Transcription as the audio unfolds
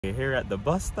We're here at the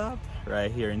bus stop right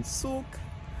here in Souk.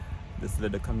 This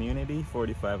little community,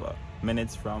 45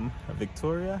 minutes from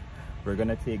Victoria. We're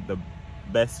gonna take the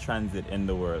best transit in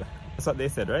the world. That's what they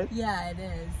said, right? Yeah, it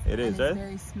is. It is, right? It's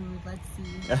very smooth. Let's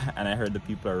see. And I heard the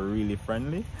people are really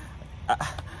friendly.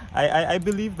 I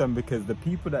believe them because the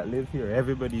people that live here,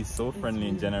 everybody's so friendly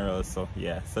in general. So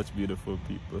yeah, such beautiful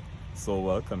people, so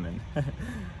welcoming.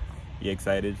 You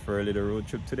excited for a little road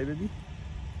trip today, baby?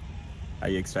 Are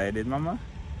you excited, Mama?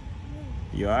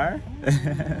 You are? We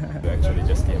actually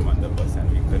just came on the bus and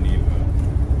we couldn't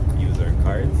even use our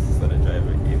cards, so the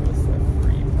driver gave us a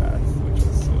free pass, which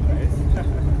was so nice.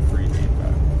 Free day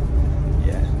pass.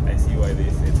 Yeah, I see why they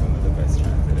say it's one of the best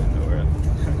transit in the world.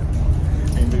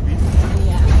 And baby?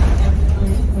 Yeah,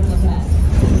 definitely the best.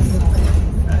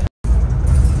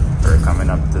 We're coming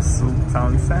up to Souk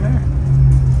Town Center.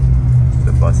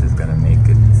 The bus is gonna make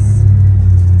its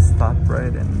stop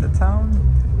right in the town.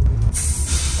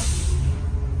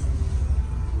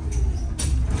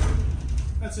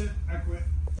 That's it, I quit.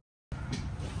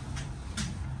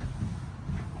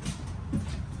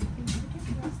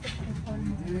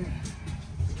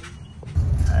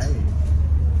 Hi.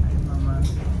 Hi, Mama.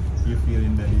 You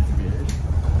feeling Daddy's beard?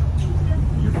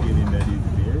 You're feeling Daddy's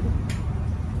beard?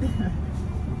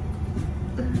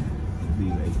 Do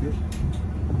you like it?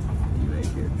 Do you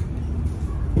like it?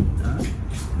 Huh?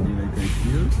 Do you like it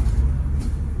too?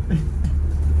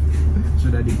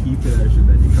 Should Daddy keep it or should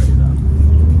Daddy cut it off?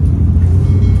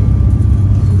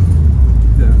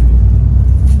 Tell me.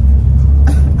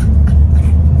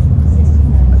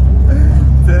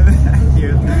 Tell me.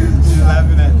 She's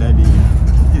laughing at Daddy.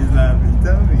 She's laughing.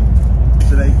 Tell me.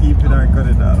 Should I keep it or cut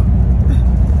it off?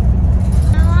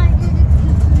 I want you to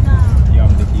keep it on. You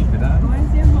want me to keep it on? Why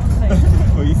is your mouth like that?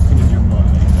 Why are you spinning your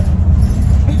mouth like that?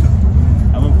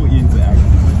 I'm gonna put you into action.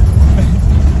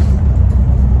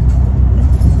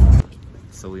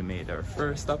 So we made our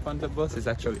first stop on the bus. It's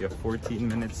actually a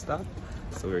 14-minute stop.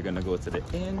 So we're gonna go to the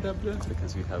A&W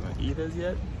because we haven't eaten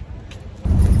yet.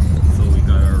 So we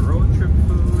got our road trip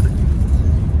food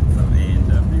from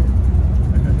A&W.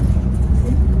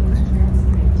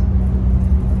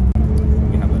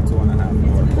 We have a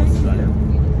 2.5-hour bus drive.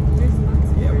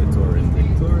 Yeah, we're touring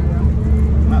Victoria.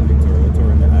 Not Victoria, we're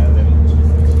touring the island.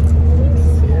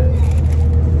 Yeah.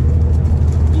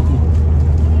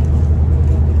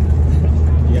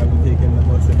 You haven't taken the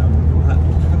bus in a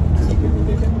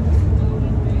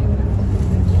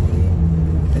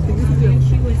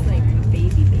She was like a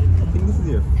baby. I think this is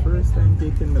your first time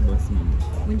taking the bus, Mom.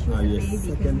 When she was Or a your baby, because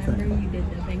second remember time. you did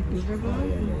the Vancouver boat? Oh,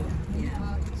 yeah.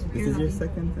 Yeah. This is your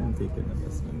second time taking the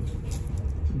bus, Mom.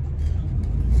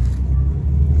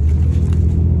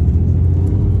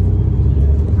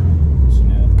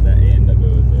 Chanel, that A&W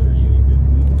was a really good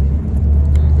move.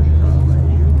 Good call by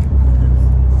you.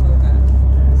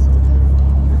 Yeah, so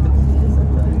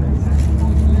very nice.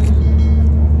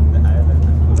 The island,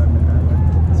 the food on the island,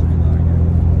 it's really good.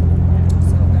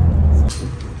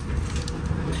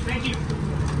 Thank you.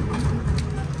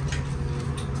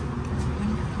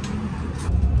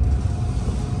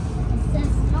 It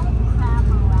says no crab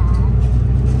allowed.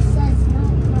 It says no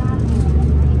crab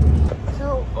allowed. So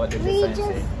What did we the sign just,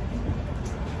 say?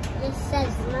 it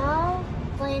says no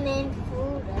plain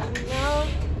food and no.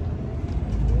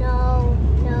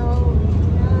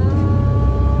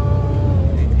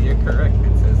 You're correct.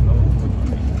 It says no food.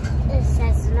 It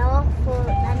says no food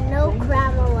and no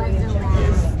crab was allowed.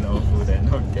 Yes, no food and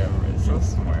no camera. So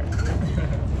smart.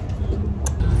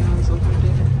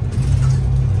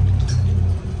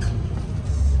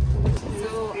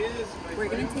 So we're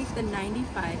gonna take the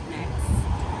 95 next,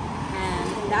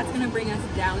 and that's gonna bring us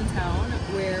downtown,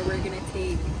 where we're gonna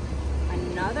take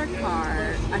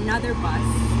another bus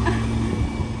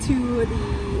to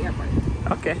the airport.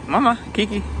 Okay, Mama,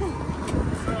 Kiki.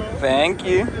 Thank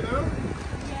you.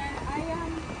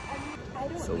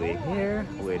 So we're here,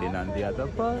 waiting on the other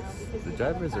bus. The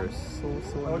drivers are so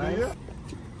nice.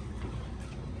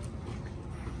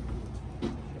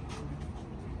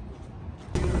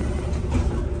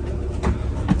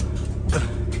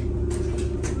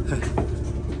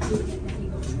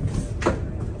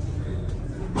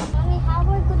 Mommy, how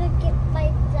are we gonna get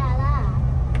like that?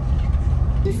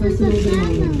 This is a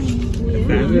family.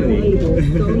 Family.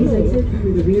 Please exit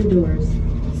through the rear doors.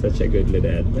 Such a good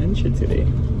little adventure today.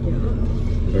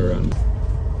 We're on.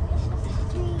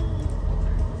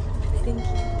 I think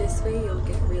this way you'll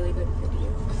get really good video.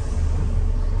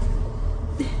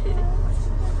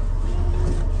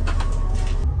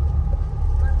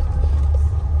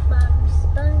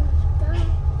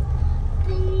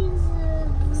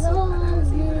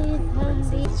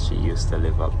 She used to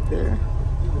live up there.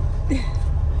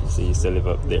 So you used to live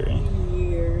up there, eh?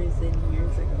 Years and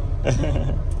years ago.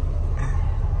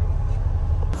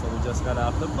 So we just got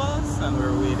off the bus and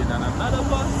we're waiting on another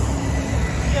bus.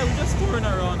 Yeah, we're just touring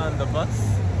around on the bus.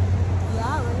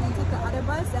 Yeah, we're gonna take the other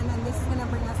bus and then this is gonna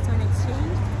bring